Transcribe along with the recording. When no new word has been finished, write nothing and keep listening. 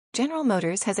General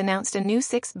Motors has announced a new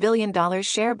 $6 billion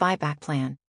share buyback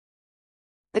plan.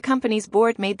 The company's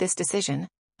board made this decision,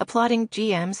 applauding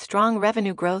GM's strong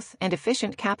revenue growth and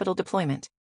efficient capital deployment.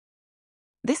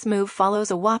 This move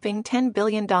follows a whopping $10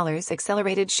 billion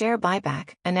accelerated share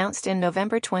buyback announced in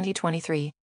November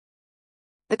 2023.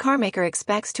 The carmaker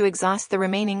expects to exhaust the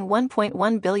remaining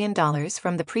 $1.1 billion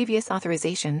from the previous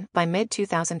authorization by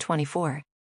mid-2024.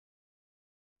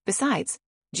 Besides,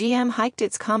 GM hiked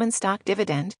its common stock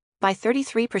dividend by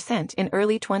 33% in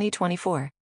early 2024.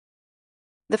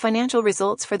 The financial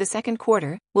results for the second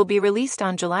quarter will be released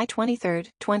on July 23,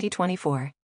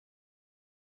 2024.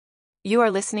 You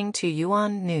are listening to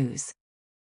Yuan News.